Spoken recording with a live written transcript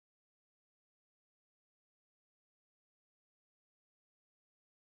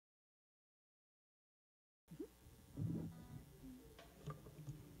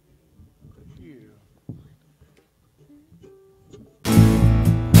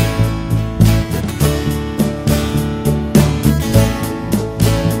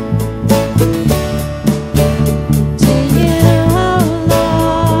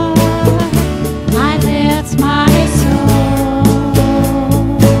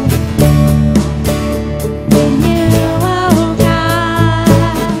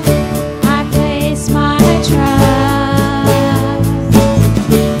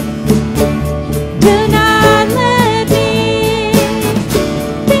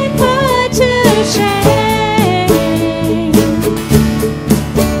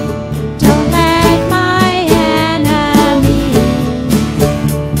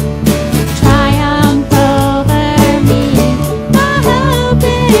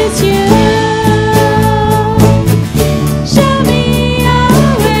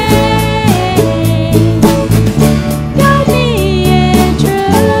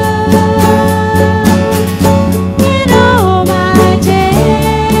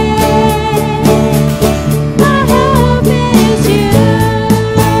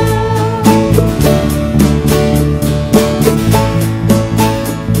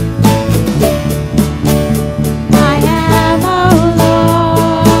I am, oh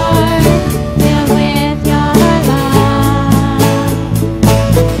Lord.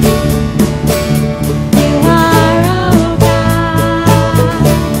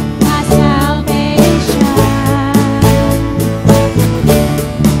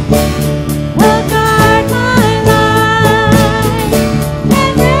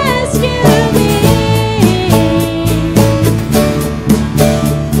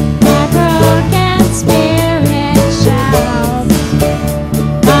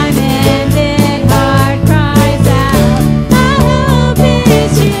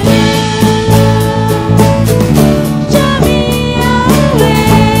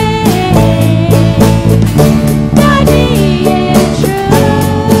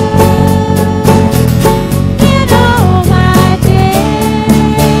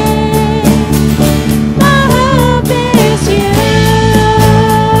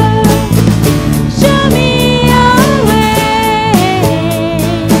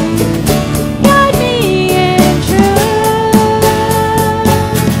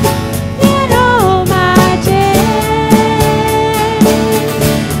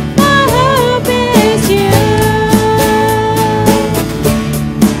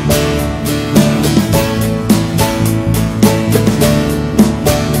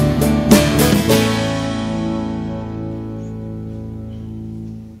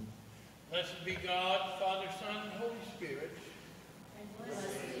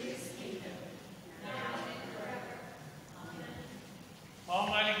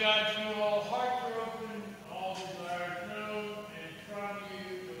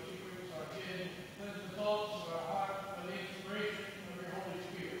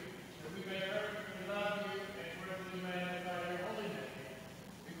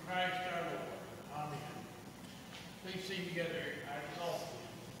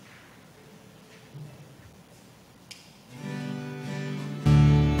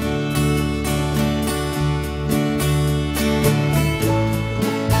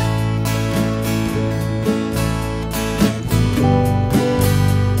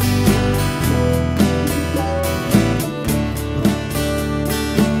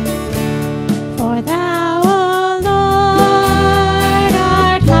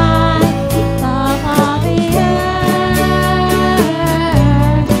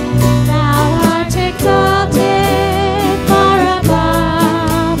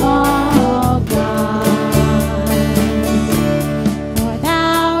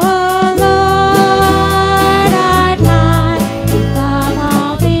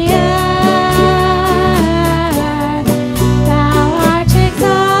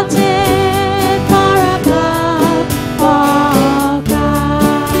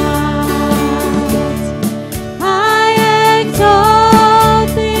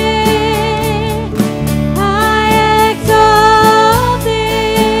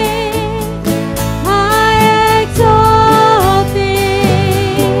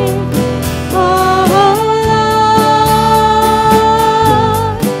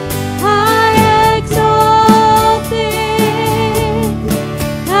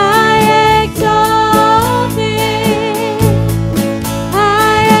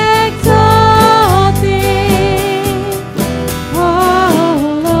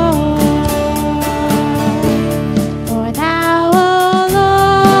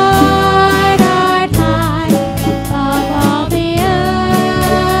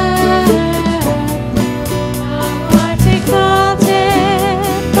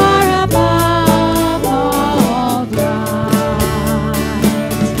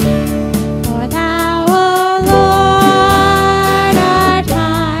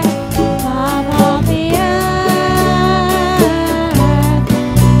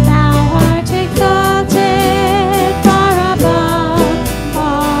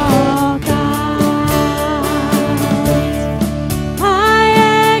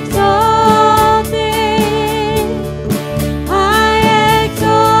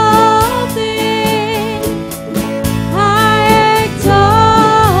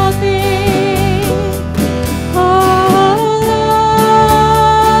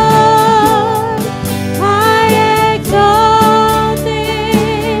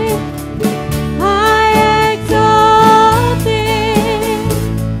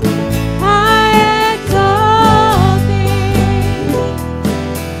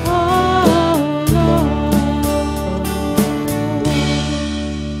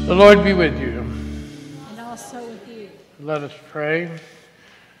 The Lord be with you. And also with you. Let us pray.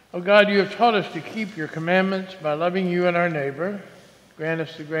 O God, you have taught us to keep your commandments by loving you and our neighbor. Grant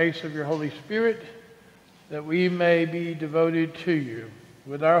us the grace of your Holy Spirit, that we may be devoted to you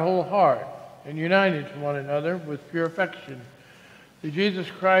with our whole heart and united to one another with pure affection. Through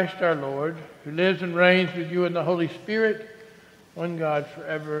Jesus Christ our Lord, who lives and reigns with you in the Holy Spirit, one God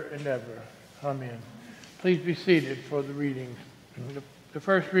forever and ever. Amen. Please be seated for the readings. The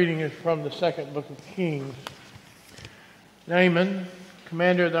first reading is from the second book of Kings. Naaman,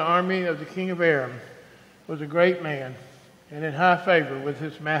 commander of the army of the king of Aram, was a great man and in high favor with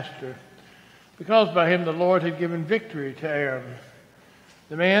his master, because by him the Lord had given victory to Aram.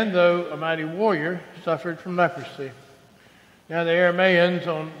 The man, though a mighty warrior, suffered from leprosy. Now the Arameans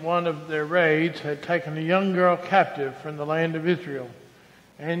on one of their raids had taken a young girl captive from the land of Israel,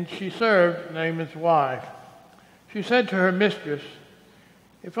 and she served Naaman's wife. She said to her mistress,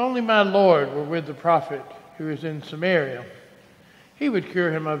 "If only my Lord were with the prophet who is in Samaria, he would cure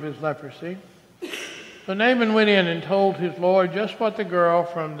him of his leprosy." So Naaman went in and told his Lord just what the girl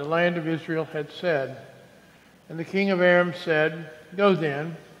from the land of Israel had said. And the king of Aram said, "Go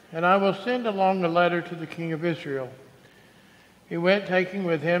then, and I will send along a letter to the king of Israel." He went, taking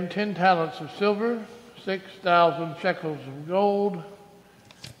with him 10 talents of silver, 6,000 shekels of gold,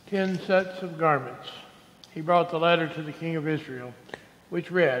 10 sets of garments. He brought the letter to the king of Israel, which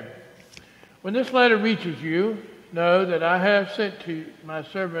read, "When this letter reaches you, know that I have sent to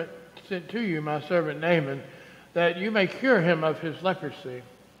you my servant Naaman, that you may cure him of his leprosy."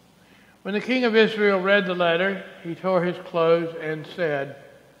 When the king of Israel read the letter, he tore his clothes and said,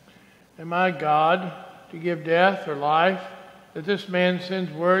 "Am I God to give death or life, that this man sends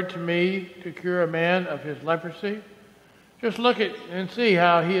word to me to cure a man of his leprosy? Just look at and see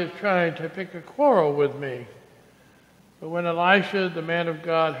how he is trying to pick a quarrel with me." But when Elisha, the man of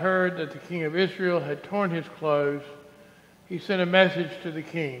God, heard that the king of Israel had torn his clothes, he sent a message to the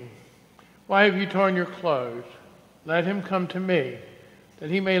king. "Why have you torn your clothes? Let him come to me,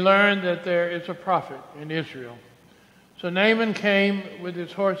 that he may learn that there is a prophet in Israel." So Naaman came with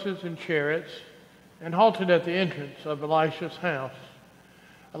his horses and chariots and halted at the entrance of Elisha's house.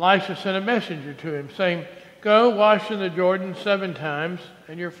 Elisha sent a messenger to him, saying, "Go, wash in the Jordan 7 times,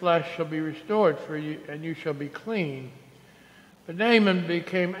 and your flesh shall be restored for you, and you shall be clean." But Naaman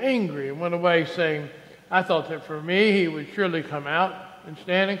became angry and went away, saying, "I thought that for me he would surely come out and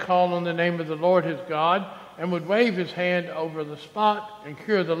stand and call on the name of the Lord his God, and would wave his hand over the spot and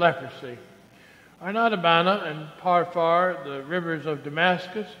cure the leprosy. Are not Abana and Parphar, the rivers of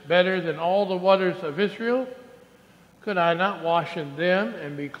Damascus, better than all the waters of Israel? Could I not wash in them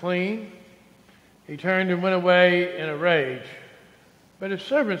and be clean?" He turned and went away in a rage. But his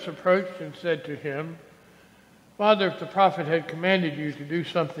servants approached and said to him, "Father, if the prophet had commanded you to do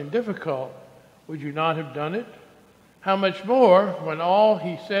something difficult, would you not have done it? How much more when all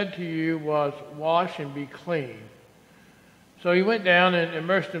he said to you was, 'Wash and be clean'?" So he went down and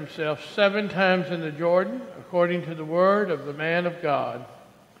immersed himself 7 times in the Jordan, according to the word of the man of God.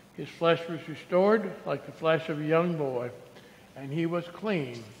 His flesh was restored like the flesh of a young boy, and he was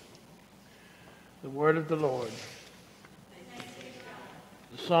clean. The word of the Lord.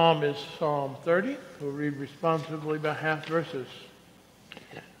 The psalm is Psalm 30. We'll read responsively by half verses.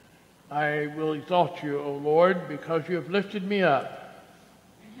 "I will exalt you, O Lord, because you have lifted me up.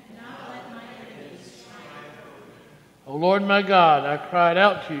 And have not let my enemies triumph over me. O Lord my God, I cried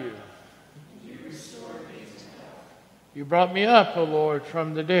out to you. And you restored me to health. You brought me up, O Lord,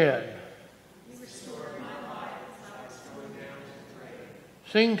 from the dead. You restored my life as I was going down to the grave.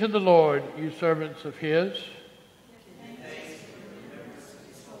 Sing to the Lord, you servants of his. Give thanks for the remembrance of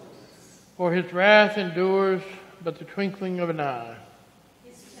his holiness. For his wrath endures but the twinkling of an eye.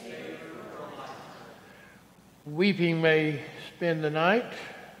 His favor for a lifetime. Weeping may spend the night.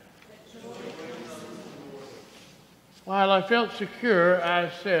 That joy comes in the Lord. While I felt secure, I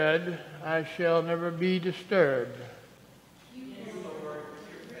said, I shall never be disturbed. You, Lord, with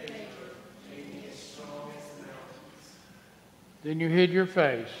your favor, made me as strong as the mountains. Then you hid your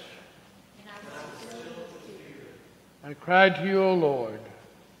face. And I was filled with fear. I cried to you, O Lord.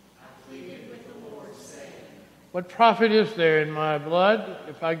 I pleaded with the Lord, saying, What profit is there in my blood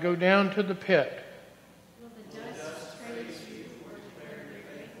if I go down to the pit? will the dust praise you or declare your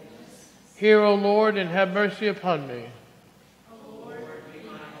faithfulness? Hear, O Lord, and have mercy upon me. O Lord, be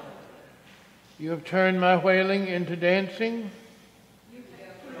my help. You have turned my wailing into dancing. You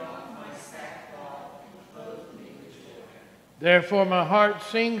have put off my sackcloth and clothed me with joy. Therefore my heart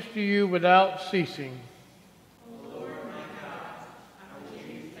sings to you without ceasing. O Lord, my God, I will give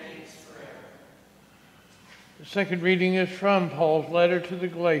you thanks forever. The second reading is from Paul's letter to the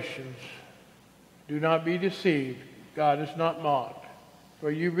Galatians. Do not be deceived. God is not mocked. For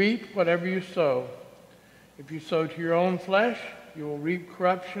you reap whatever you sow. If you sow to your own flesh, you will reap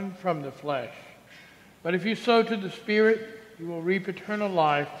corruption from the flesh. But if you sow to the Spirit, you will reap eternal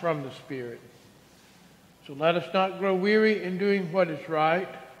life from the Spirit. So let us not grow weary in doing what is right,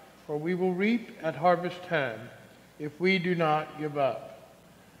 for we will reap at harvest time if we do not give up.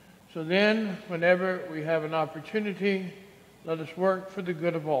 So then, whenever we have an opportunity, let us work for the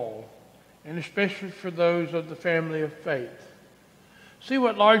good of all, and especially for those of the family of faith. See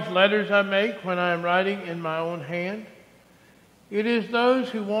what large letters I make when I am writing in my own hand? It is those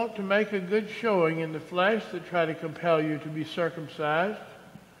who want to make a good showing in the flesh that try to compel you to be circumcised,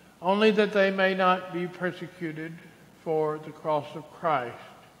 only that they may not be persecuted for the cross of Christ.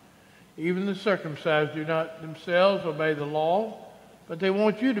 Even the circumcised do not themselves obey the law, but they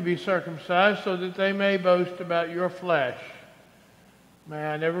want you to be circumcised so that they may boast about your flesh. May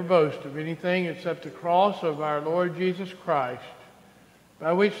I never boast of anything except the cross of our Lord Jesus Christ,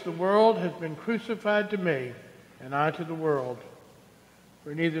 by which the world has been crucified to me, and I to the world.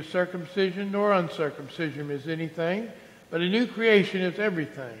 For neither circumcision nor uncircumcision is anything, but a new creation is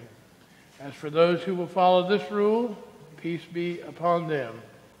everything. As for those who will follow this rule, peace be upon them,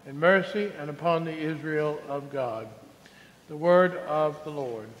 and mercy and upon the Israel of God. The word of the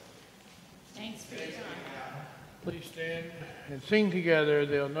Lord. Thanks be to God. Please stand and sing together.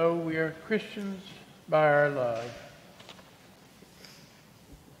 They'll know we are Christians by our love.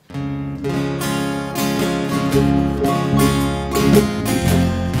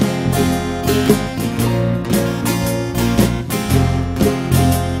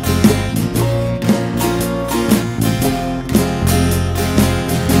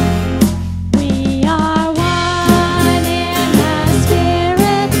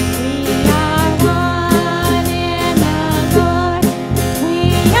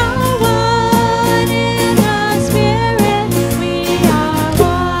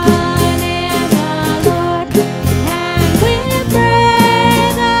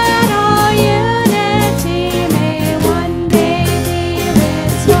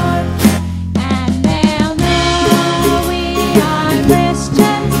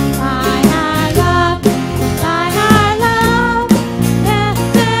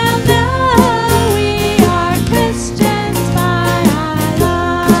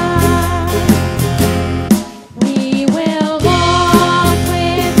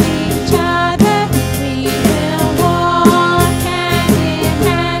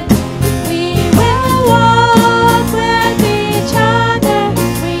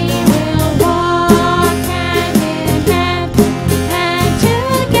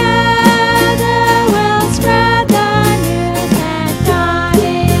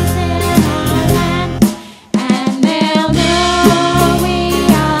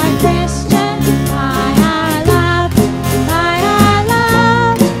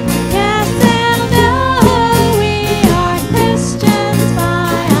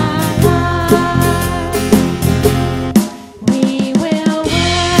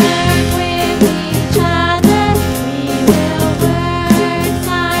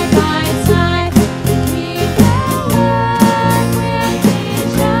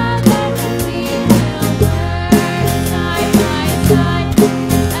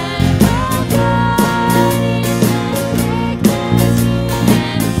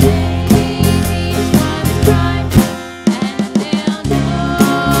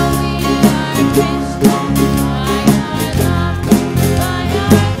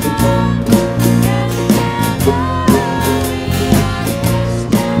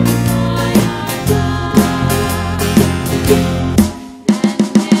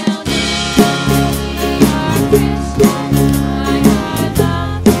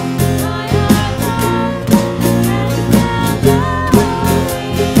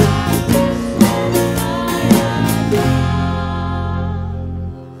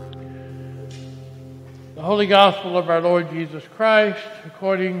 Holy Gospel of our Lord Jesus Christ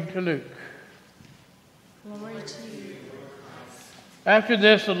according to Luke. Glory to you. After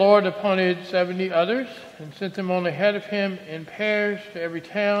this, the Lord appointed 70 others and sent them on ahead of him in pairs to every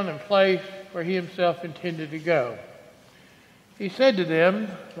town and place where he himself intended to go. He said to them,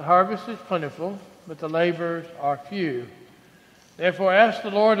 "The harvest is plentiful, but the laborers are few. Therefore ask the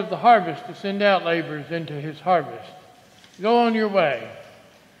Lord of the harvest to send out laborers into his harvest. Go on your way.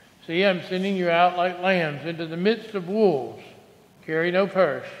 See, I'm sending you out like lambs into the midst of wolves. Carry no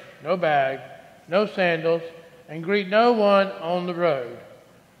purse, no bag, no sandals, and greet no one on the road.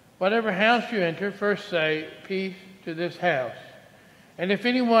 Whatever house you enter, first say, 'Peace to this house.' And if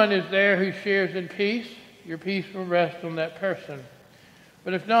anyone is there who shares in peace, your peace will rest on that person.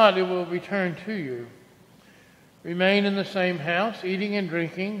 But if not, it will return to you. Remain in the same house, eating and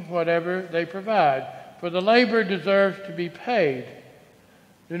drinking whatever they provide, for the labor deserves to be paid.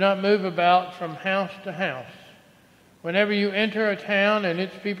 Do not move about from house to house. Whenever you enter a town and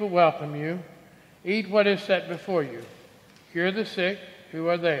its people welcome you, eat what is set before you. Cure the sick who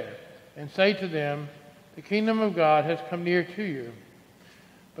are there, and say to them, the kingdom of God has come near to you.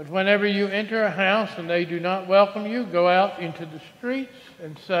 But whenever you enter a house and they do not welcome you, go out into the streets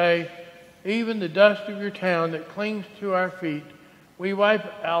and say, even the dust of your town that clings to our feet, we wipe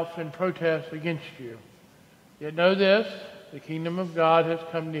off in protest against you. Yet know this, the kingdom of God has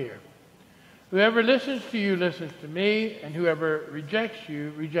come near. Whoever listens to you listens to me, and whoever rejects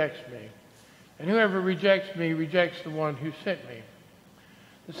you rejects me. And whoever rejects me rejects the one who sent me.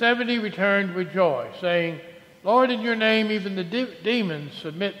 The 70 returned with joy, saying, Lord, in your name even the demons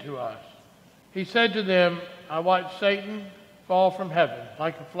submit to us. He said to them, I watched Satan fall from heaven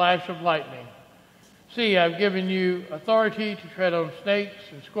like a flash of lightning. See, I've given you authority to tread on snakes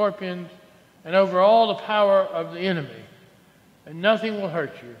and scorpions and over all the power of the enemy, and nothing will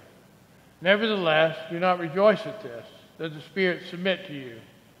hurt you. Nevertheless, do not rejoice at this, that the spirits submit to you,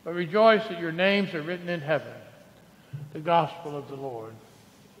 but rejoice that your names are written in heaven. The gospel of the Lord.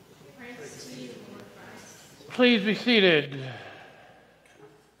 Praise to you, Lord Christ. Please be seated.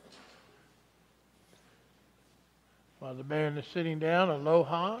 While the band is sitting down,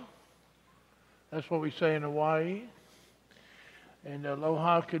 aloha. That's what we say in Hawaii. And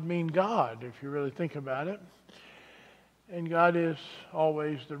aloha could mean God, if you really think about it. And God is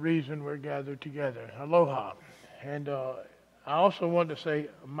always the reason we're gathered together. Aloha. And I also want to say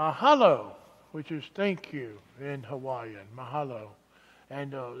mahalo, which is thank you in Hawaiian. Mahalo.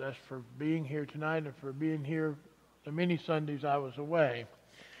 And that's for being here tonight and for being here the many Sundays I was away.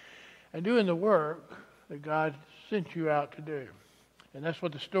 And doing the work that God sent you out to do. And that's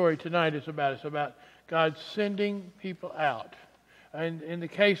what the story tonight is about. It's about God sending people out. And in the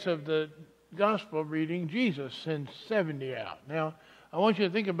case of the gospel reading, Jesus sends 70 out. Now, I want you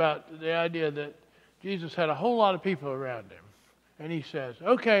to think about the idea that Jesus had a whole lot of people around him. And he says,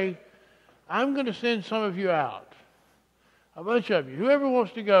 okay, I'm going to send some of you out. A bunch of you. Whoever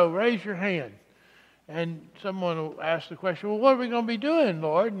wants to go, raise your hand. And someone will ask the question, well, what are we going to be doing,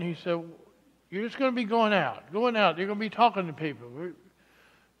 Lord? And he said, you're just going to be going out. You're going to be talking to people.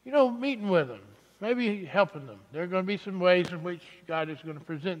 Meeting with them. Maybe helping them. There are going to be some ways in which God is going to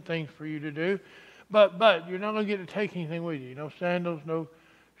present things for you to do. But you're not going to get to take anything with you. No sandals, no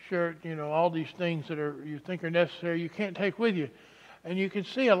shirt, all these things that you think are necessary, you can't take with you. And you can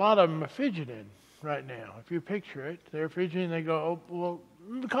see a lot of them are fidgeting right now. If you picture it, they're fidgeting. They go, oh,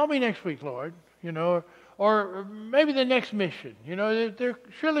 well, call me next week, Lord. Or maybe the next mission.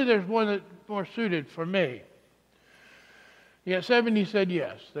 Surely there's one that's more suited for me. Yet 70 said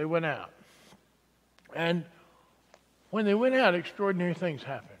yes. They went out. And when they went out, extraordinary things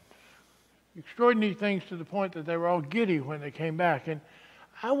happened. Extraordinary things to the point that they were all giddy when they came back. And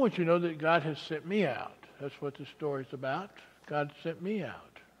I want you to know that God has sent me out. That's what the story's about. God sent me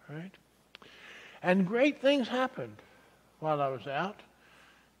out, right? And great things happened while I was out.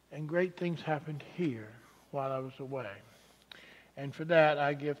 And great things happened here while I was away. And for that,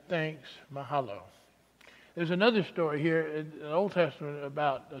 I give thanks, mahalo. There's another story here in the Old Testament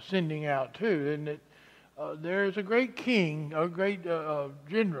about sending out too, and there's a great king, a great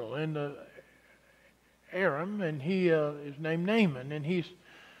general in the Aram, and he is named Naaman, and he's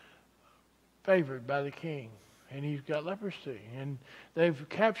favored by the king, and he's got leprosy. And they've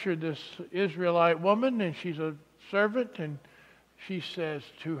captured this Israelite woman, and she's a servant, and she says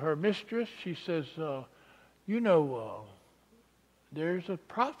to her mistress, she says, there's a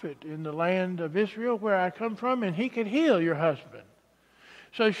prophet in the land of Israel where I come from, and he can heal your husband.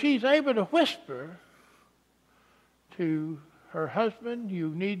 So she's able to whisper to her husband, you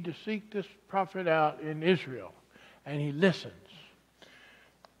need to seek this prophet out in Israel. And he listens.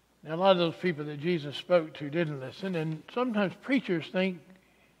 Now, a lot of those people that Jesus spoke to didn't listen, and sometimes preachers think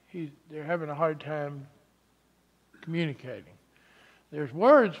they're having a hard time communicating. There's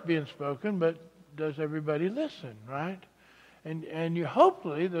words being spoken, but does everybody listen, right? And you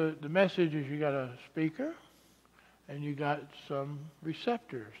hopefully the message is you got a speaker and you got some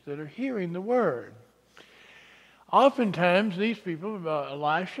receptors that are hearing the word. Oftentimes these people,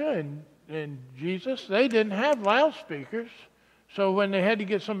 Elisha and Jesus, they didn't have loudspeakers. So when they had to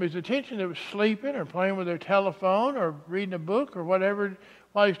get somebody's attention that was sleeping or playing with their telephone or reading a book or whatever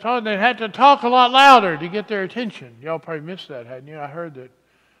while he's talking, they had to talk a lot louder to get their attention. Y'all probably missed that, hadn't you? I heard that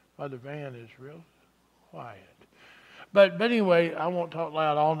Mother Van is real quiet. But anyway, I won't talk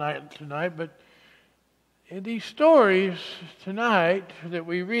loud all night tonight, but In these stories tonight that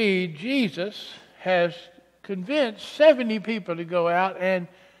we read, Jesus has convinced 70 people to go out, and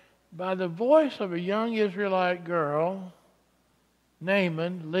by the voice of a young Israelite girl,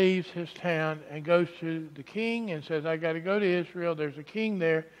 Naaman leaves his town and goes to the king and says, I got to go to Israel. There's a king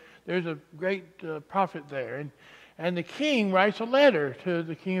there. There's a great prophet there. And the king writes a letter to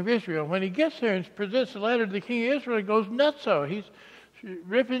the king of Israel. When he gets there and presents the letter to the king of Israel, he goes nutso. He's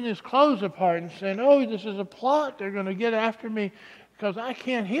ripping his clothes apart and saying, oh, this is a plot. They're going to get after me because I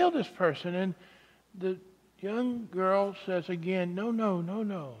can't heal this person. And the young girl says again,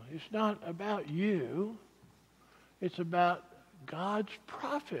 no. It's not about you. It's about God's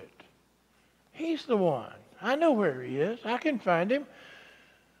prophet. He's the one. I know where he is. I can find him.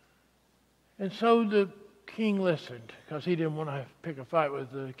 And so the king listened because he didn't want to pick a fight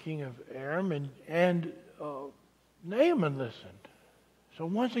with the king of Aram. And Naaman listened. So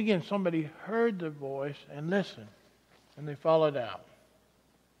once again, somebody heard the voice and listened. And they followed out.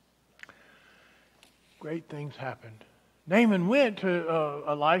 Great things happened. Naaman went to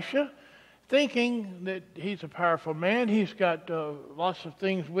Elisha thinking that he's a powerful man. He's got lots of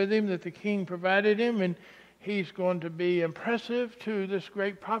things with him that the king provided him, and he's going to be impressive to this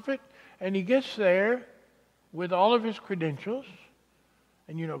great prophet. And he gets there with all of his credentials.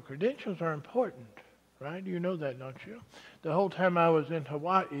 And you know, credentials are important, right? You know that, don't you? The whole time I was in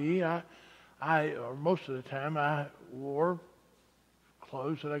Hawaii, or most of the time, I wore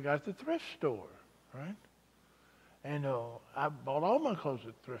clothes that I got at the thrift store, right? And I bought all my clothes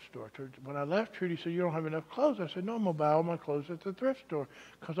at the thrift store. When I left, Trudy said, you don't have enough clothes. I said, no, I'm going to buy all my clothes at the thrift store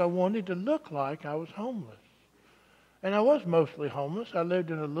because I wanted to look like I was homeless. And I was mostly homeless. I lived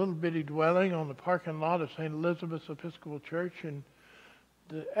in a little bitty dwelling on the parking lot of St. Elizabeth's Episcopal Church in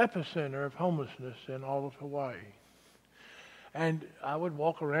the epicenter of homelessness in all of Hawaii. And I would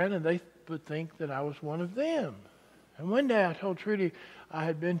walk around and they would think that I was one of them. And one day I told Trudy I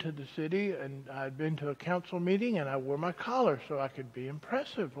had been to the city and I had been to a council meeting and I wore my collar so I could be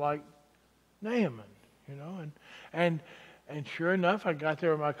impressive like Naaman, you know. And sure enough, I got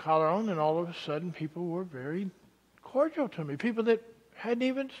there with my collar on and all of a sudden people were very cordial to me. People that hadn't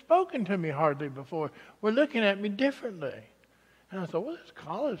even spoken to me hardly before were looking at me differently. And I thought, well, this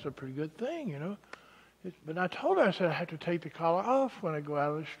collar is a pretty good thing, you know. But I told her, I said, I have to take the collar off when I go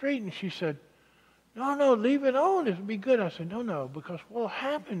out on the street. And she said, no, leave it on. It'll be good. I said, no, because what will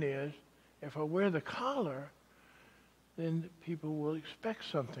happen is if I wear the collar, then people will expect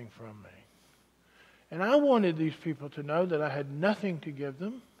something from me. And I wanted these people to know that I had nothing to give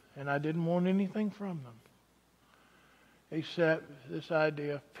them, and I didn't want anything from them, except this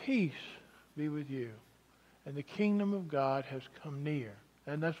idea of peace be with you. And the kingdom of God has come near.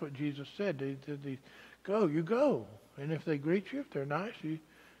 And that's what Jesus said. You go. And if they greet you, if they're nice,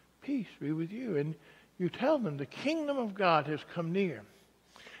 peace be with you. And you tell them the kingdom of God has come near.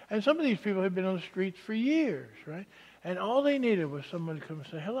 And some of these people have been on the streets for years, right? And all they needed was someone to come and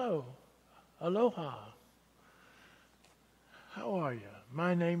say, hello, aloha. How are you?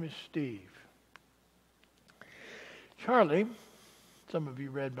 My name is Steve. Charlie, some of you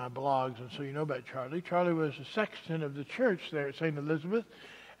read my blogs, and so you know about Charlie. Charlie was a sexton of the church there at St. Elizabeth,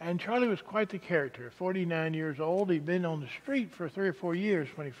 and Charlie was quite the character. 49 years old. He'd been on the street for 3 or 4 years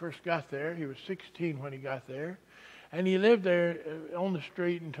when he first got there. He was 16 when he got there, and he lived there on the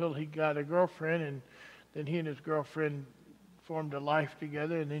street until he got a girlfriend, and then he and his girlfriend formed a life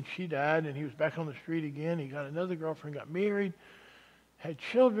together, and then she died, and he was back on the street again. He got another girlfriend, got married, had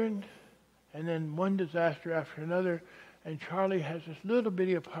children, and then one disaster after another. And Charlie has this little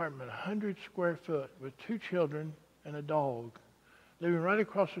bitty apartment, 100 square foot, with 2 children and a dog, living right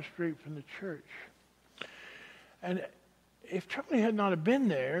across the street from the church. And if Charlie had not have been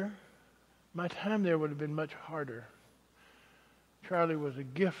there, my time there would have been much harder. Charlie was a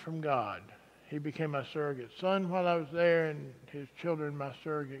gift from God. He became my surrogate son while I was there, and his children my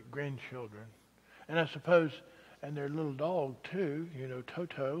surrogate grandchildren. And I suppose, and their little dog too, you know,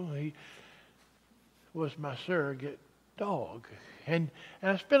 Toto, he was my surrogate dog. And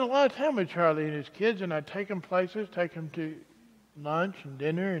I spent a lot of time with Charlie and his kids, and I'd take them places, take them to lunch and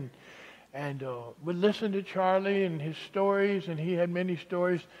dinner, and would listen to Charlie and his stories, and he had many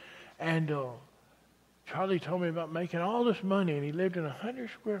stories. And Charlie told me about making all this money, and he lived in a 100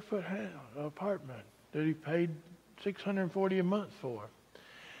 square foot apartment that he paid $640 a month for.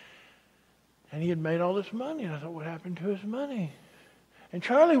 And he had made all this money, and I thought, what happened to his money? And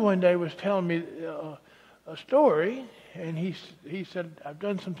Charlie one day was telling me a story, and he said, I've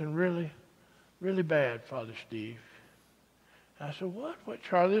done something really, really bad, Father Steve. And I said, what,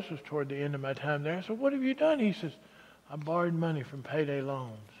 Charlie? This was toward the end of my time there. I said, what have you done? He says, I borrowed money from payday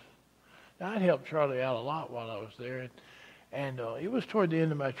loans. I'd helped Charlie out a lot while I was there. And it was toward the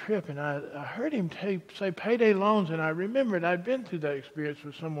end of my trip, and I heard him say payday loans, and I remembered I'd been through that experience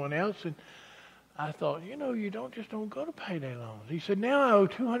with someone else, and I thought, you don't go to payday loans. He said, now I owe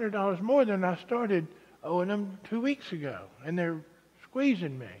 $200 more than I started owing them 2 weeks ago, and they're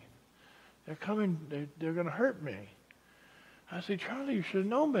squeezing me. They're coming, they're going to hurt me. I said, Charlie, you should have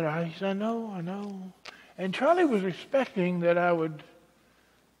known better. He said, I know. And Charlie was expecting that I would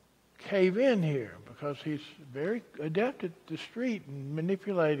cave in here because he's very adept at the street and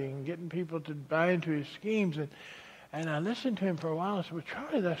manipulating and getting people to buy into his schemes. And I listened to him for a while and said, well,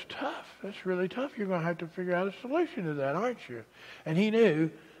 Charlie, that's tough. That's really tough. You're going to have to figure out a solution to that, aren't you? And he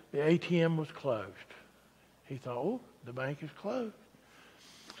knew the ATM was closed. He thought, oh, the bank is closed.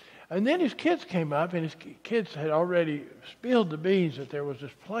 And then his kids came up, and his kids had already spilled the beans that there was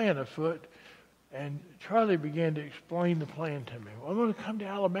this plan afoot. And Charlie began to explain the plan to me. Well, I'm going to come to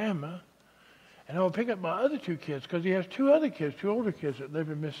Alabama, and I'm going to pick up my other 2 kids, because he has 2 other kids, 2 older kids that live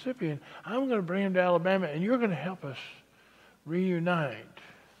in Mississippi, and I'm going to bring them to Alabama, and you're going to help us reunite.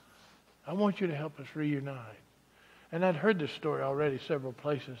 I want you to help us reunite. And I'd heard this story already several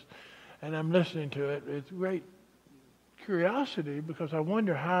places, and I'm listening to it with great curiosity because I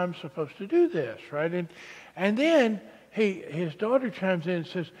wonder how I'm supposed to do this, right? And then his daughter chimes in and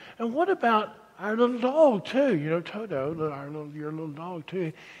says, and what about our little dog too? Toto, your little dog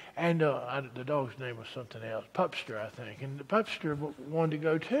too. And the dog's name was something else, Pupster, I think. And the Pupster wanted to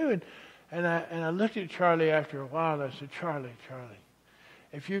go too. And I looked at Charlie after a while and I said, Charlie,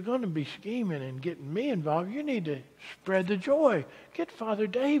 if you're going to be scheming and getting me involved, you need to spread the joy. Get Father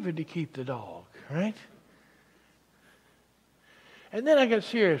David to keep the dog, right? And then I got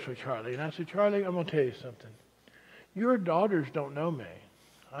serious with Charlie, and I said, Charlie, I'm going to tell you something. Your daughters don't know me.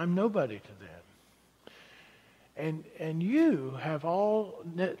 I'm nobody to them. And you have all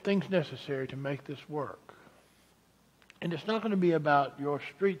things necessary to make this work. And it's not going to be about your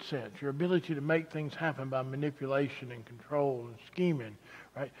street sense, your ability to make things happen by manipulation and control and scheming,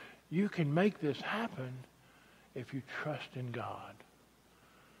 right? You can make this happen if you trust in God.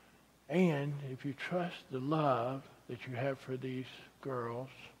 And if you trust the love that you have for these girls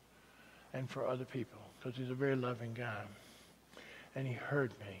and for other people, because he's a very loving guy. And he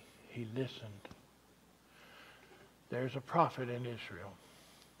heard me. He listened. There's a prophet in Israel,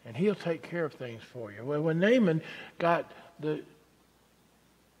 and he'll take care of things for you. Well, when Naaman got to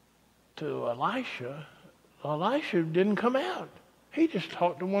Elisha, Elisha didn't come out. He just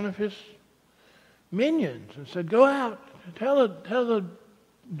talked to one of his minions and said, go out, tell the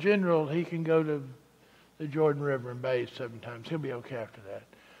general he can go to the Jordan River and bathe 7 times. He'll be okay after that.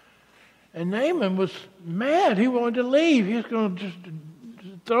 And Naaman was mad. He wanted to leave. He was going to just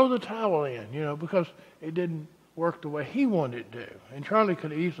throw the towel in, because it didn't work the way he wanted it to. And Charlie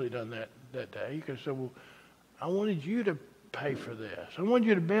could have easily done that day. He could have said, well, I wanted you to pay for this. I wanted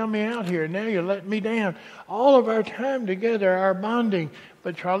you to bail me out here, and now you're letting me down. All of our time together, our bonding.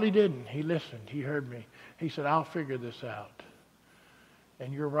 But Charlie didn't. He listened. He heard me. He said, I'll figure this out.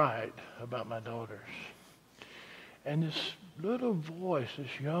 And you're right about my daughters. And this little voice,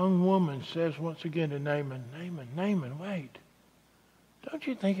 this young woman says once again to Naaman, Naaman, wait. Don't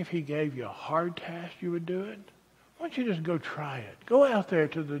you think if he gave you a hard task, you would do it? Why don't you just go try it? Go out there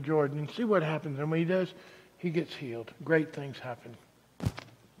to the Jordan and see what happens. And when he does, he gets healed. Great things happen.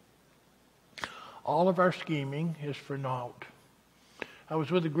 All of our scheming is for naught. I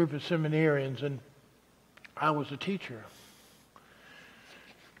was with a group of seminarians, and I was a teacher.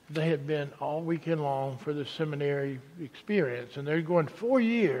 They had been all weekend long for the seminary experience, and they're going 4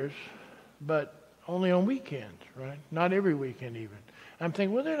 years, but only on weekends, right? Not every weekend even. I'm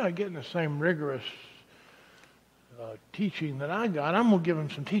thinking, well, they're not getting the same rigorous teaching that I got. I'm going to give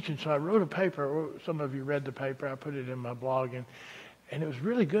them some teaching. So I wrote a paper. Some of you read the paper. I put it in my blog, and it was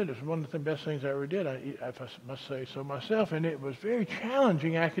really good. It was one of the best things I ever did, I must say so myself, and it was very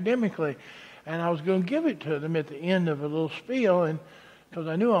challenging academically, and I was going to give it to them at the end of a little spiel, and because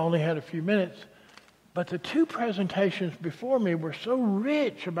I knew I only had a few minutes. But the 2 presentations before me were so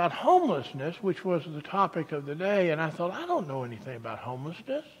rich about homelessness, which was the topic of the day, and I thought, I don't know anything about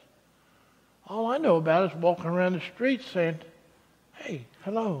homelessness. All I know about is walking around the streets saying, hey,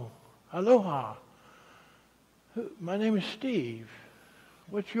 hello, aloha. My name is Steve.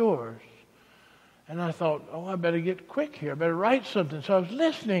 What's yours? And I thought, I better get quick here. I better write something. So I was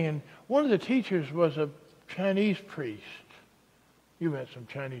listening, and one of the teachers was a Chinese priest. You met some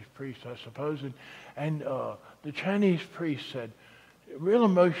Chinese priests, I suppose. And the Chinese priest said, real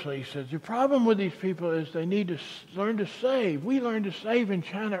emotionally, he says, the problem with these people is they need to learn to save. We learned to save in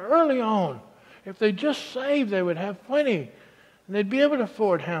China early on. If they just saved, they would have plenty. And they'd be able to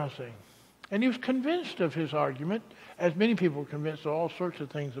afford housing. And he was convinced of his argument, as many people were convinced of all sorts of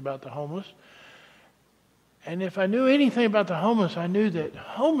things about the homeless. And if I knew anything about the homeless, I knew that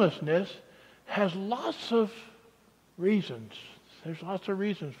homelessness has lots of reasons. There's lots of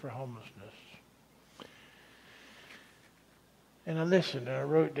reasons for homelessness. And I listened and I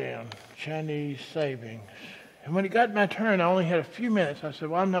wrote down Chinese savings. And when it got my turn, I only had a few minutes. I said,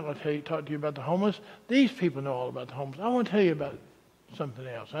 well, I'm not going to talk to you about the homeless. These people know all about the homeless. I want to tell you about something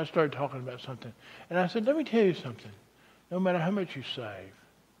else. I started talking about something. And I said, let me tell you something. No matter how much you save,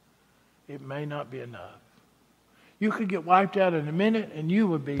 it may not be enough. You could get wiped out in a minute, and you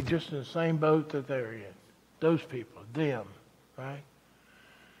would be just in the same boat that they're in. Those people, them, right?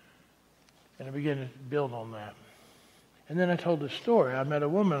 And I began to build on that. And then I told this story. I met a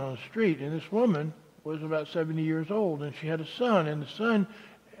woman on the street, and this woman was about 70 years old, and she had a son,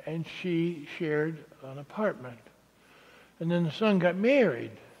 and she shared an apartment. And then the son got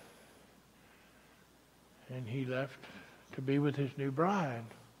married, and he left to be with his new bride.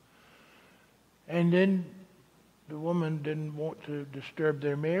 And then the woman didn't want to disturb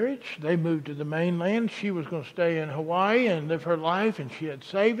their marriage. They moved to the mainland. She was going to stay in Hawaii and live her life, and she had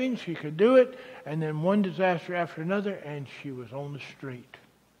savings. She could do it. And then one disaster after another, and she was on the street.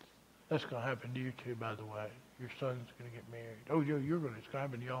 That's going to happen to you too, by the way. Your son's going to get married. Oh, it's going to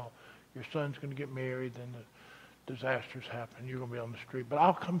happen to y'all. Your son's going to get married, then the disasters happen. You're going to be on the street. But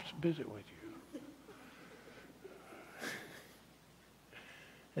I'll come visit with you.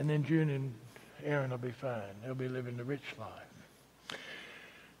 And then June and Aaron will be fine. They'll be living the rich life.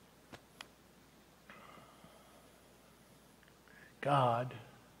 God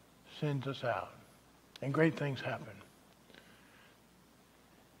sends us out, and great things happen.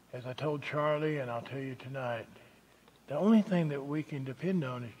 As I told Charlie, and I'll tell you tonight, the only thing that we can depend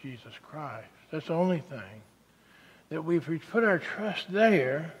on is Jesus Christ. That's the only thing. That if we put our trust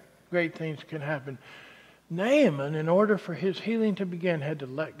there, great things can happen. Naaman, in order for his healing to begin, had to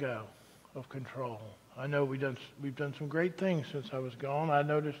let go of control. I know we've done some great things since I was gone. I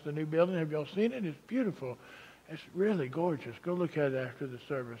noticed the new building. Have y'all seen it? It's beautiful. It's really gorgeous. Go look at it after the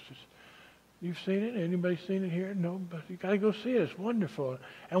service. You've seen it? Anybody seen it here? No, but you got to go see it. It's wonderful.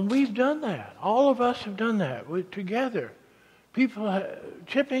 And we've done that. All of us have done that together. People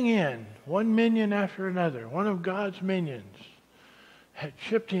chipping in, 1 minion after another. One of God's minions had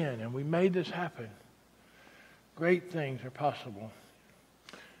chipped in, and we made this happen. Great things are possible.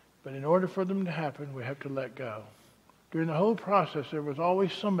 But in order for them to happen, we have to let go. During the whole process, there was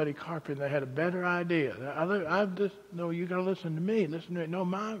always somebody carping that had a better idea. No, you got to listen to me. Listen to me. No,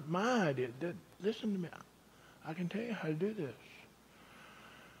 my idea. Listen to me. I can tell you how to do this.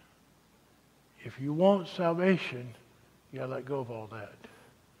 If you want salvation, you got to let go of all that.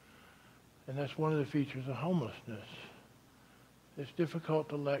 And that's one of the features of homelessness. It's difficult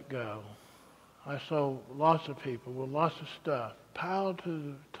to let go. I saw lots of people with lots of stuff piled to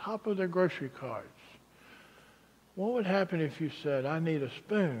the top of their grocery carts. What would happen if you said, I need a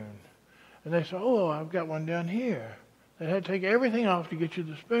spoon? And they said, oh, I've got one down here. They had to take everything off to get you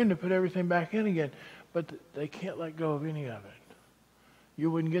the spoon to put everything back in again. But they can't let go of any of it.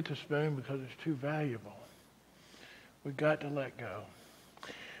 You wouldn't get the spoon because it's too valuable. We've got to let go.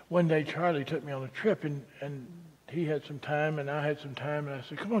 One day Charlie took me on a trip, and he had some time and I had some time, and I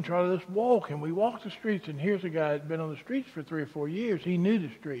said, come on, Charlie, let's walk. And we walked the streets, and here's a guy that had been on the streets for 3 or 4 years. He knew the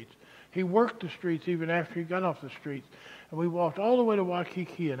streets. He worked the streets even after he got off the streets. And we walked all the way to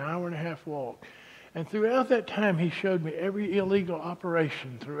Waikiki, an hour-and-a-half walk. And throughout that time, he showed me every illegal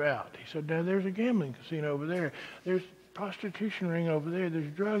operation throughout. He said, now there's a gambling casino over there. There's a prostitution ring over there.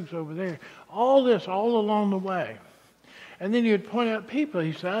 There's drugs over there. All this, all along the way. And then he would point out people.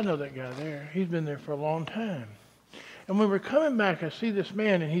 He said, I know that guy there. He's been there for a long time. And when we're coming back, I see this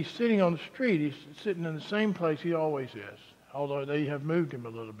man, and he's sitting on the street. He's sitting in the same place he always is, although they have moved him a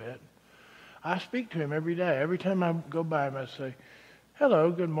little bit. I speak to him every day. Every time I go by him, I say,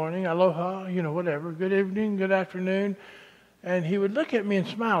 hello, good morning, aloha, whatever, good evening, good afternoon. And he would look at me and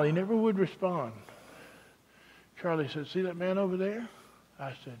smile. He never would respond. Charlie said, see that man over there?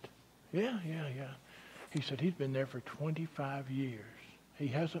 I said, yeah. He said, he's been there for 25 years. He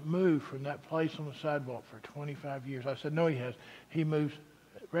hasn't moved from that place on the sidewalk for 25 years. I said, no, he has. He moves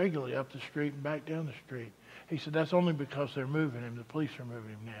regularly up the street and back down the street. He said, that's only because they're moving him. The police are moving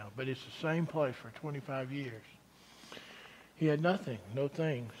him now. But it's the same place for 25 years. He had nothing, no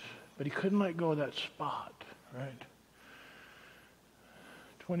things. But he couldn't let go of that spot, right?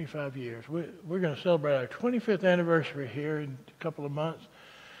 25 years. We're going to celebrate our 25th anniversary here in a couple of months.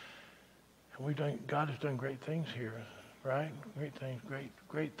 And God has done great things here, right? Great things,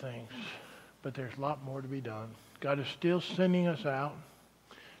 great things. But there's a lot more to be done. God is still sending us out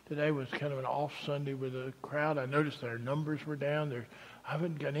Today was kind of an off Sunday with a crowd. I noticed that our numbers were down. I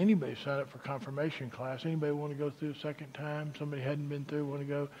haven't got anybody sign up for confirmation class. Anybody want to go through a second time? Somebody hadn't been through, want to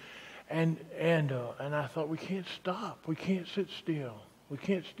go? And I thought, we can't stop. We can't sit still. We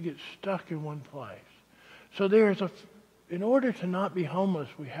can't get stuck in one place. So in order to not be homeless,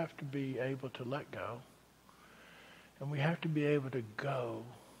 we have to be able to let go. And we have to be able to go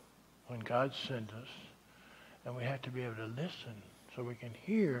when God sends us. And we have to be able to listen so we can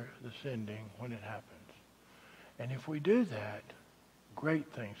hear the sending when it happens. And if we do that,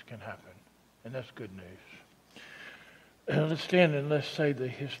 great things can happen. And that's good news. Let's stand and let's say the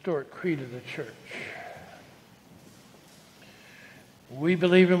historic creed of the church. We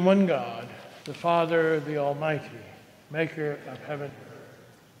believe in one God, the Father, the Almighty, maker of heaven and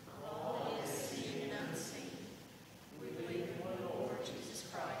earth. All is seen and unseen. We believe in one Lord Jesus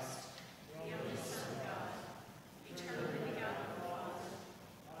Christ, the only Son of God, eternally begotten of the Father,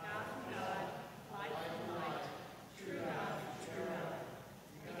 God from God, light from light, true God from true God,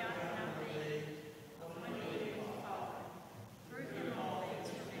 begotten not made, of one being with the Father. Through him all things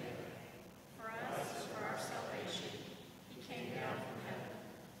were made. For us, for our salvation, he came down from heaven.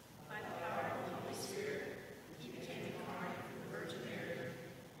 By the power of the Holy Spirit, he became incarnate from the Virgin Mary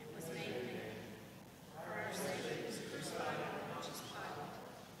and was made man. For our sake, he was crucified on Pontius Pilate.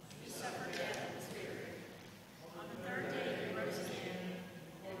 He suffered death and was buried. On the third day, he rose again,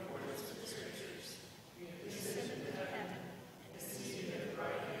 in accordance with the Scriptures. He ascended into heaven and is seated at the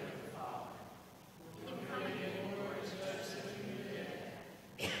right hand of the Father. He will come again in glory to judge the living and the dead,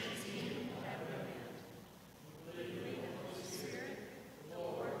 and his kingdom will have no end. We believe in the Holy Spirit, the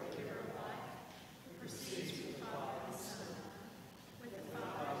Lord, the giver of life, who proceeds from the Father and the Son. With the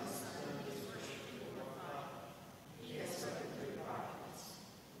Father and the Son, he is worshipped and glorified. He has spoken through the prophets.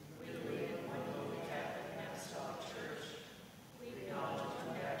 We believe in one holy Catholic and Apostolic Church. We acknowledge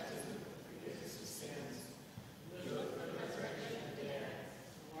one baptism for the forgiveness of sins. We look for the resurrection of the dead,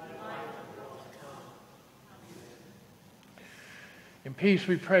 and life of the world to come. Amen. In peace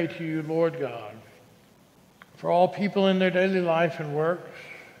we pray to you, Lord God, for all people in their daily life and works,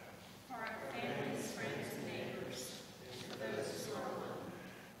 For our families, friends, and neighbors, and for those who are alone.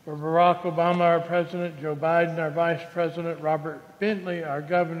 for Barack Obama, our president, Joe Biden, our vice president, Robert Bentley, our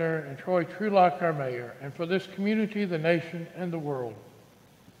governor, and Troy Trulock, our mayor, and for this community, the nation, and the world.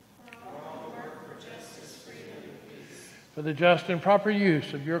 For all who work for justice, freedom, and peace. For the just and proper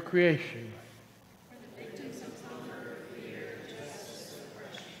use of your creation. For the victims of hunger, fear, injustice, and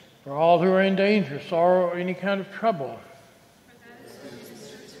oppression. For all who are in danger, sorrow, or any kind of trouble. For those who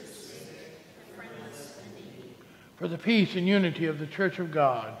minister to the sick, the friendless, and needy. For the peace and unity of the Church of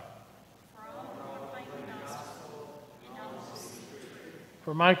God. For all who proclaim the gospel and all who seek the truth.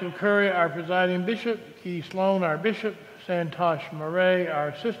 For Michael Curry, our presiding bishop, Keith Sloan, our bishop, Santosh Murray, our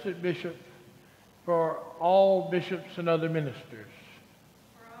assistant bishop, for all bishops and other ministers.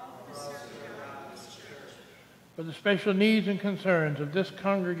 For all who serve God in this church. For the special needs and concerns of this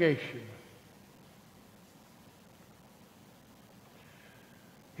congregation.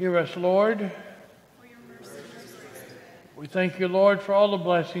 Hear us, Lord. For your mercy and grace. We thank you, Lord, for all the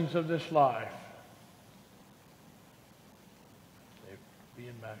blessings of this life.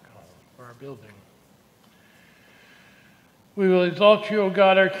 Being back home, for our building. We will exalt you, O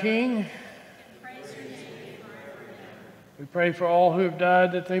God, our King. Praise your name forever and ever. We pray for all who have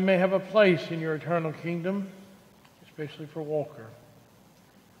died that they may have a place in your eternal kingdom, especially for Walker.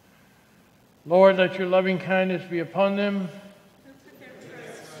 Lord, let your loving kindness be upon them. Who put their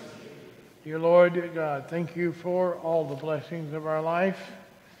trust in you. Dear Lord, dear God, thank you for all the blessings of our life,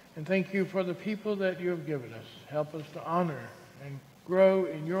 and thank you for the people that you have given us. Help us to honor and grow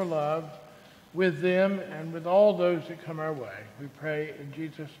in your love with them and with all those that come our way. We pray in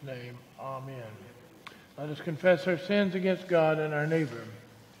Jesus' name, amen. Let us confess our sins against God and our neighbor.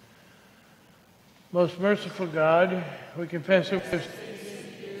 Most merciful God, we confess it with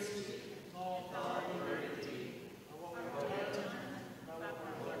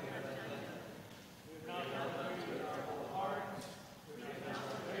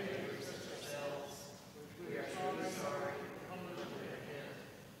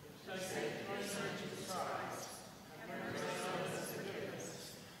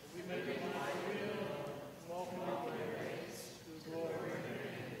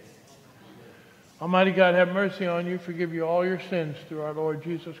Almighty God, have mercy on you, forgive you all your sins through our Lord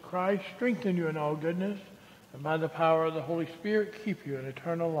Jesus Christ, strengthen you in all goodness, and by the power of the Holy Spirit, keep you in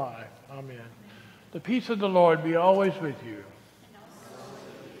eternal life. Amen. The peace of the Lord be always with you.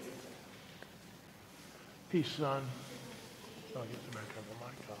 Peace, son. I'll get some back over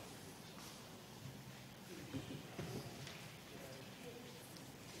my cup.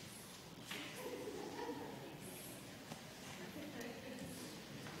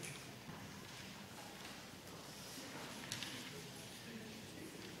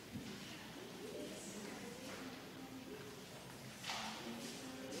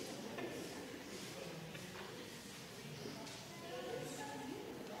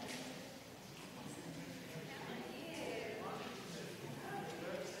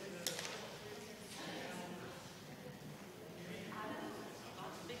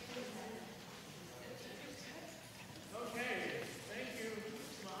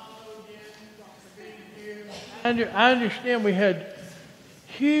 I understand we had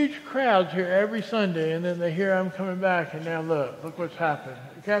huge crowds here every Sunday, and then they hear I'm coming back, and now look what's happened.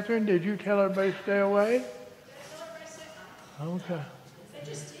 Catherine, did you tell everybody to stay away? Okay. They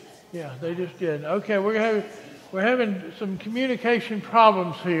just did. Yeah, they just did. Okay, we're having some communication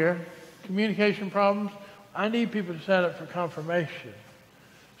problems here. Communication problems. I need people to sign up for confirmation.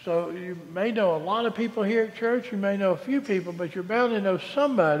 So you may know a lot of people here at church. You may know a few people, but you're bound to know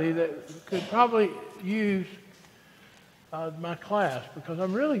somebody that could probably use my class, because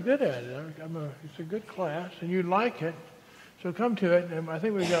I'm really good at it. It's a good class, and you like it. So come to it. And I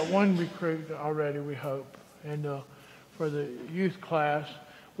think we've got one recruit already, we hope. And for the youth class,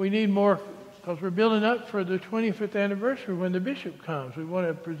 we need more, because we're building up for the 25th anniversary when the bishop comes. We want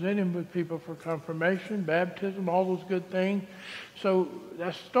to present him with people for confirmation, baptism, all those good things. So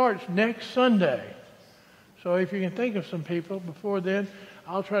that starts next Sunday. So if you can think of some people before then,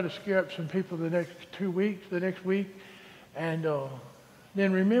 I'll try to scare up some people the next week. And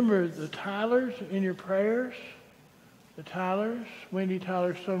then remember the Tylers in your prayers. The Tylers, Wendy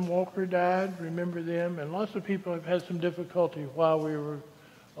Tyler's son Walker died. Remember them. And lots of people have had some difficulty while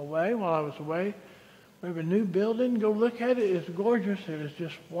I was away. We have a new building. Go look at it. It's gorgeous. It is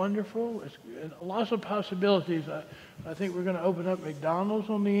just wonderful. It's lots of possibilities. I think we're going to open up McDonald's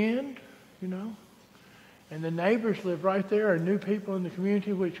on the end, And the neighbors live right there, are new people in the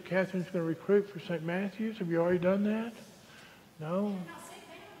community, which Catherine's going to recruit for St. Matthew's. Have you already done that? No?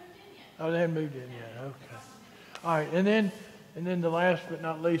 Oh, they haven't moved in yet. Okay. All right, and then the last but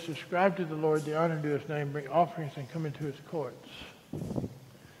not least, ascribe to the Lord the honor due his name, bring offerings and come into his courts.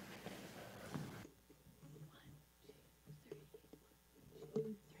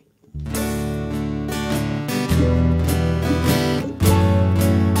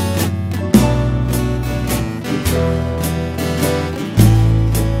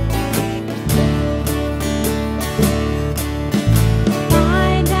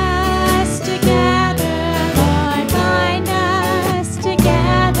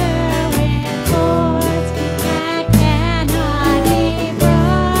 Together with cords that cannot be broken.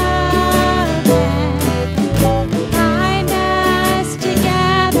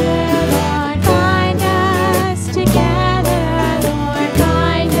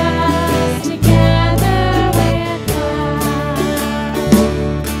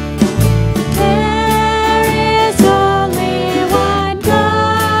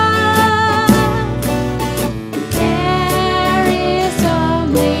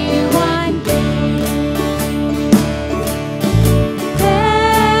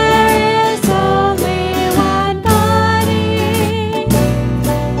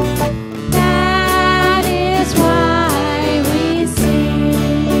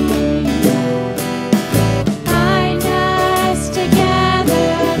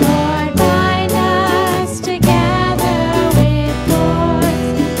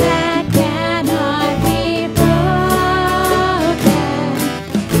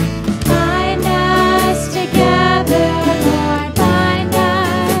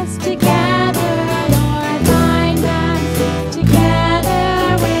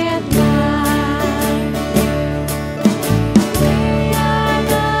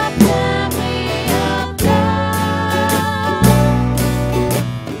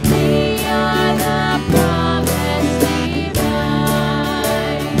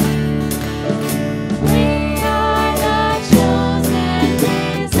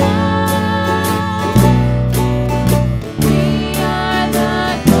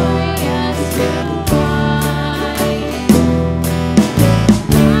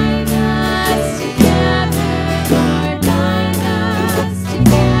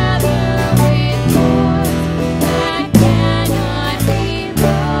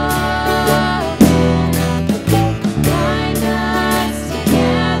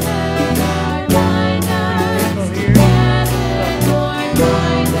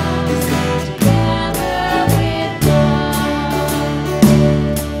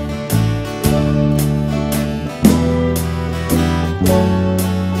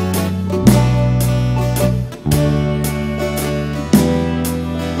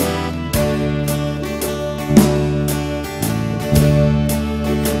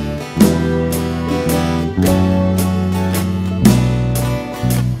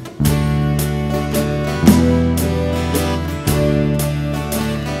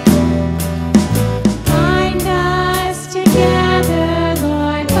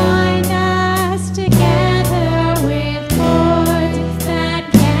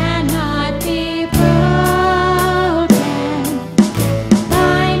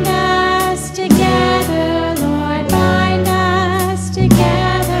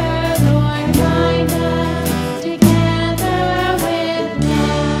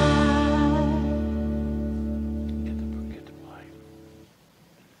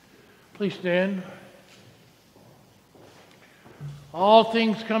 Please stand. All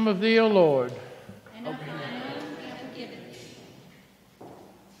things come of thee, O Lord. And of thine own we have given thee.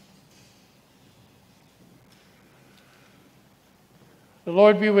 The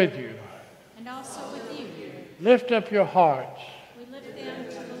Lord be with you. And also with you. Lift up your hearts. We lift them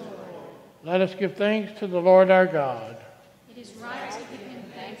to the Lord. Let us give thanks to the Lord our God. It is right to give him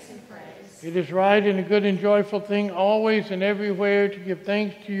thanks and praise. It is right and a good and joyful thing always and everywhere to give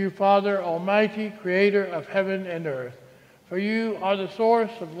thanks to you, Father Almighty, Creator of heaven and earth. For you are the source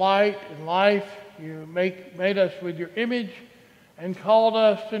of light and life. You made us with your image and called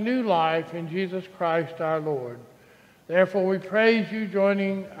us to new life in Jesus Christ our Lord. Therefore we praise you,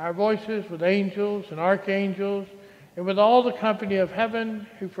 joining our voices with angels and archangels and with all the company of heaven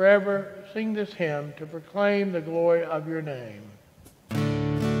who forever sing this hymn to proclaim the glory of your name.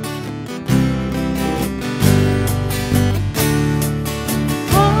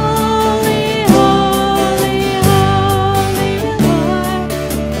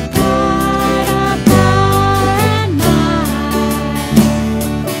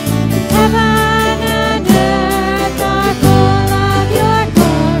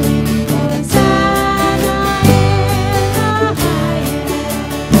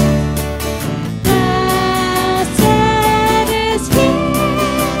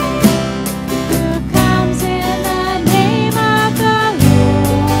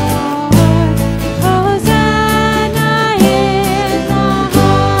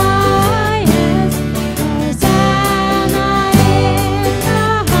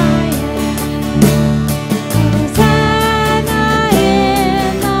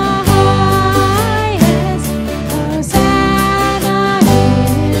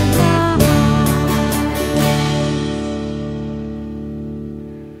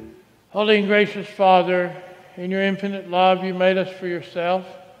 Holy and gracious Father, in your infinite love you made us for yourself,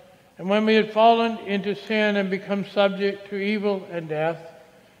 and when we had fallen into sin and become subject to evil and death,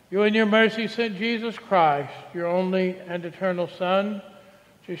 you in your mercy sent Jesus Christ, your only and eternal Son,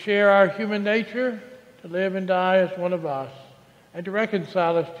 to share our human nature, to live and die as one of us, and to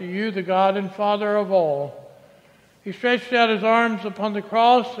reconcile us to you, the God and Father of all. He stretched out his arms upon the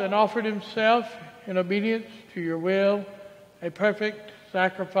cross and offered himself in obedience to your will, a perfect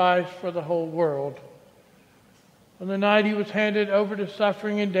sacrifice for the whole world. On the night he was handed over to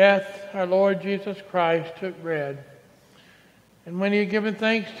suffering and death, our Lord Jesus Christ took bread. And when he had given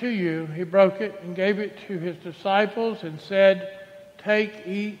thanks to you, he broke it and gave it to his disciples and said, "Take,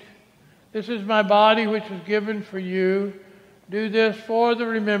 eat. This is my body which is given for you. Do this for the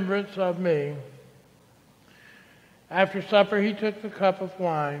remembrance of me." After supper he took the cup of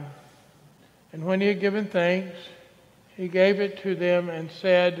wine, and when he had given thanks, he gave it to them and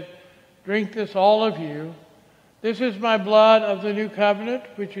said, "Drink this, all of you. This is my blood of the new covenant,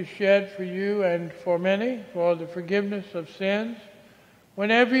 which is shed for you and for many for the forgiveness of sins.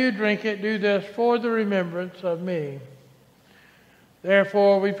 Whenever you drink it, do this for the remembrance of me."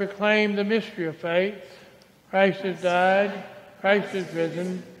 Therefore we proclaim the mystery of faith. Christ has died, Christ is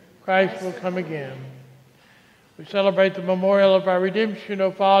risen, Christ will come again. We celebrate the memorial of our redemption, O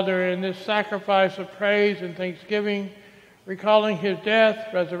Father, in this sacrifice of praise and thanksgiving, recalling his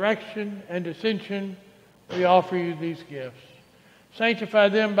death, resurrection, and ascension. We offer you these gifts. Sanctify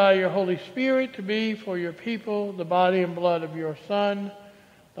them by your Holy Spirit to be for your people the body and blood of your Son,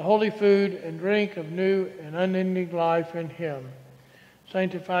 the holy food and drink of new and unending life in him.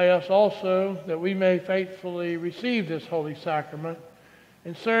 Sanctify us also that we may faithfully receive this holy sacrament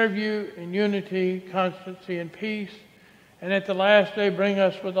and serve you in unity, constancy, and peace, and at the last day bring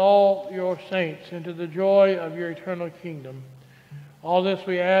us with all your saints into the joy of your eternal kingdom. All this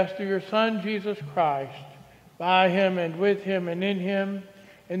we ask through your Son, Jesus Christ, by him and with him and in him,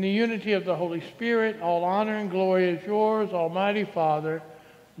 in the unity of the Holy Spirit. All honor and glory is yours, Almighty Father,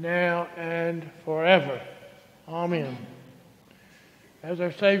 now and forever. Amen. As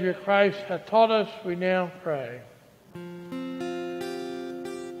our Savior Christ hath taught us, we now pray.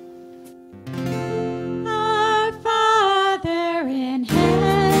 Our Father in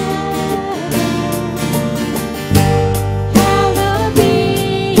heaven, hallowed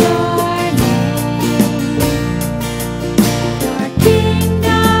be your name. Your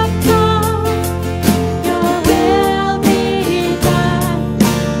kingdom come, your will be done,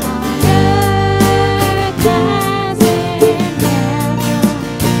 on earth as in heaven.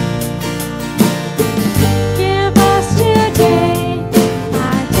 Give us today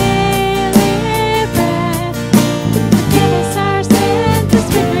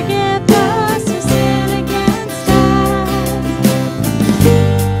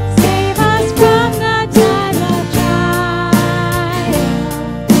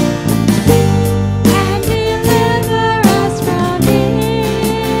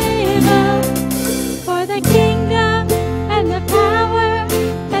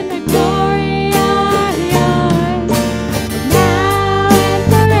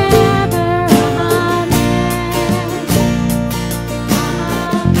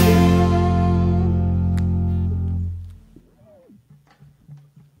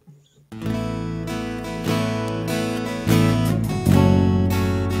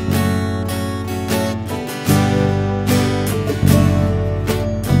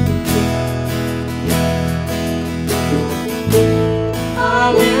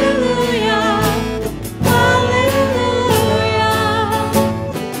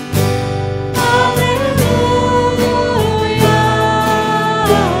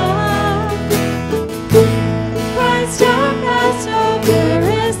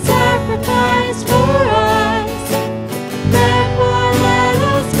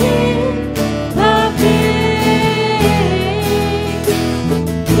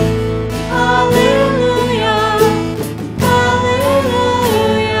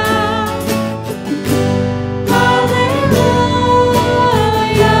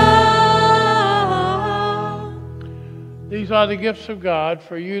are the gifts of God.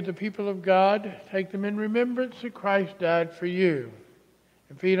 For you, the people of God, take them in remembrance that Christ died for you.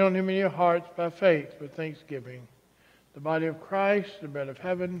 And feed on him in your hearts by faith with thanksgiving. The body of Christ, the bread of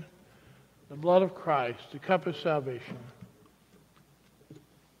heaven, the blood of Christ, the cup of salvation.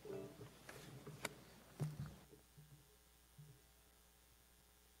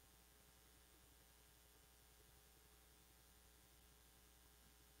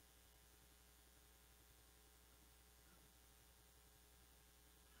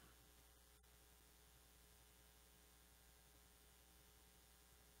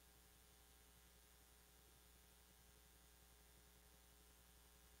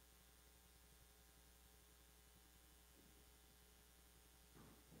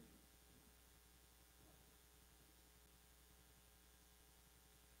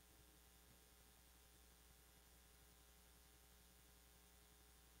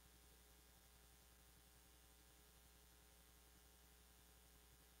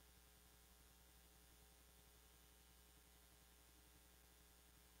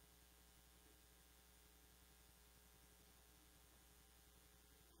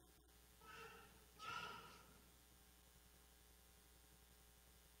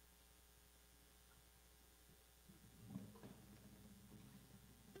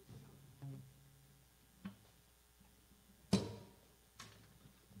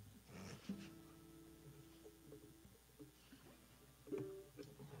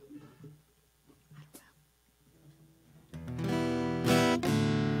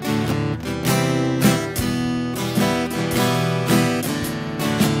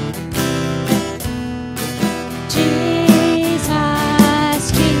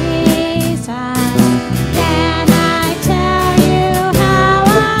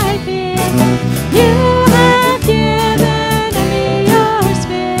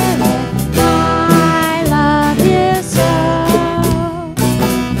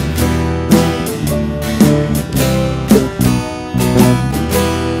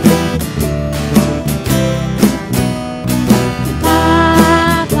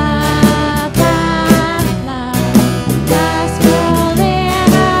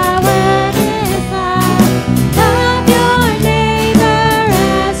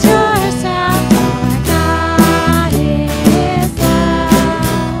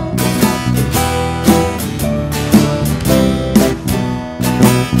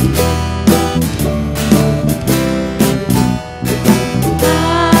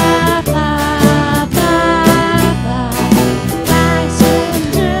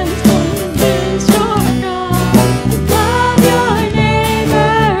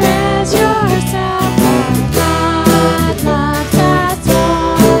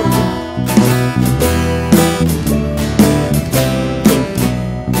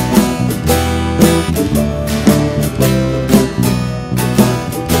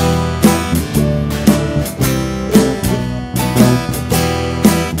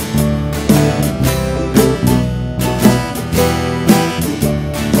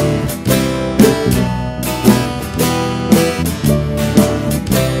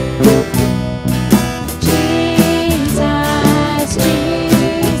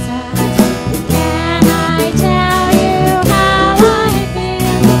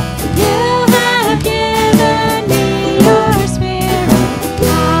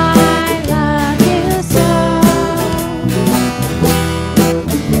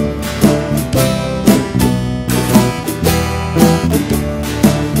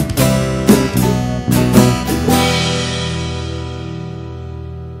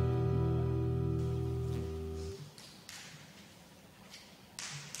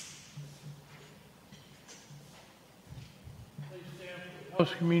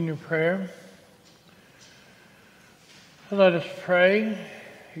 Post communion prayer. Let us pray.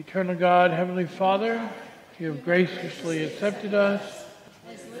 Eternal God, Heavenly Father, you have graciously accepted us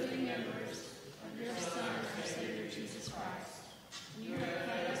as living members of your Son, our Savior, Jesus Christ. And you have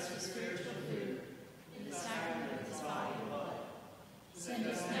fed us with spiritual food in the sacrament of his body and blood. Send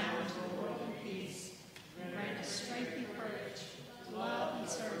us now into the world in peace, and grant us strength and courage to love and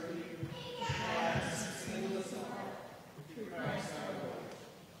serve you with gladness and singleness of heart. Through Christ our Lord.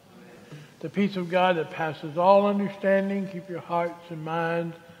 the peace of God that passes all understanding. Keep your hearts and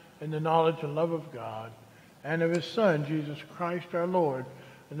minds in the knowledge and love of God and of his Son, Jesus Christ our Lord.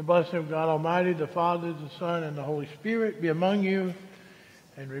 And the blessing of God Almighty, the Father, the Son, and the Holy Spirit be among you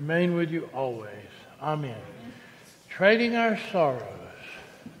and remain with you always. Amen. Trading our sorrows.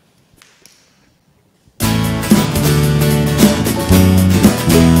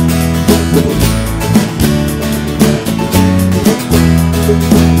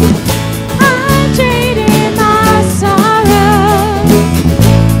 I'm trading my sorrows.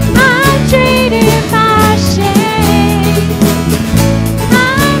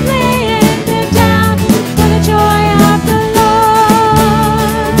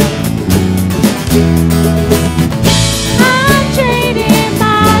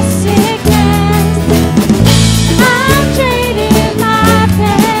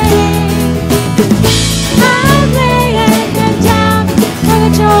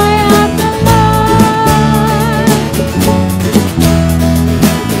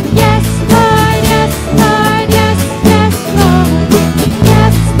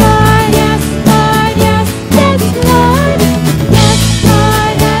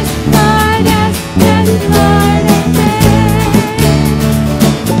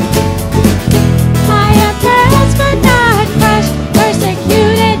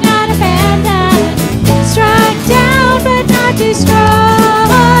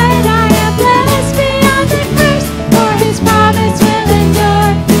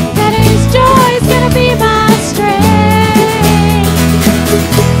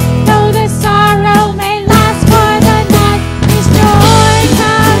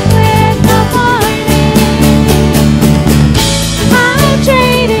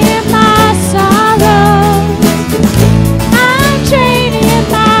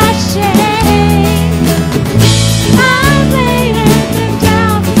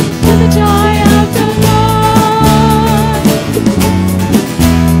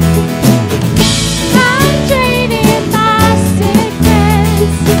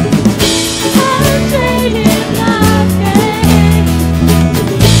 Amen.